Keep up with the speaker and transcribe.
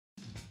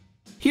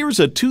Here's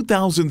a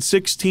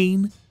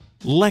 2016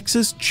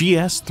 Lexus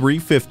GS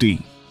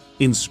 350.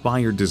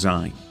 Inspired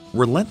design,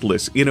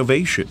 relentless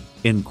innovation,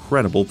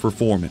 incredible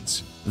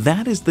performance.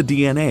 That is the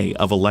DNA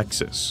of a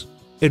Lexus.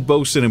 It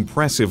boasts an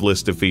impressive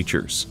list of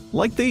features,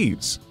 like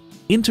these: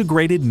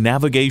 integrated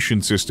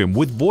navigation system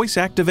with voice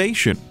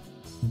activation,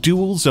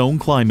 dual zone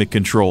climate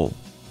control,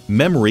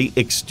 memory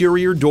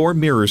exterior door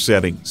mirror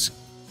settings,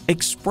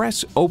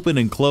 express open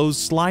and close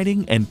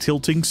sliding and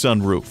tilting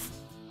sunroof,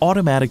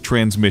 automatic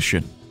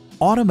transmission,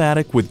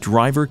 automatic with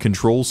driver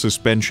control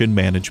suspension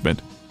management,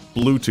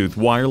 Bluetooth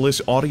wireless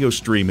audio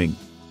streaming,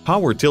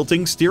 power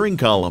tilting steering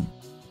column,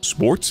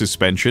 sport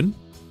suspension,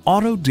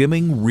 auto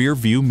dimming rear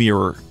view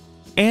mirror,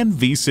 and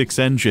V6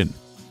 engine.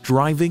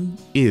 Driving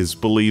is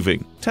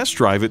believing. Test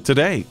drive it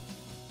today.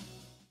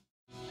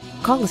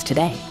 Call us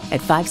today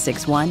at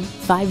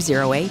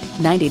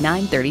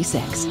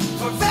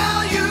 561-508-9936.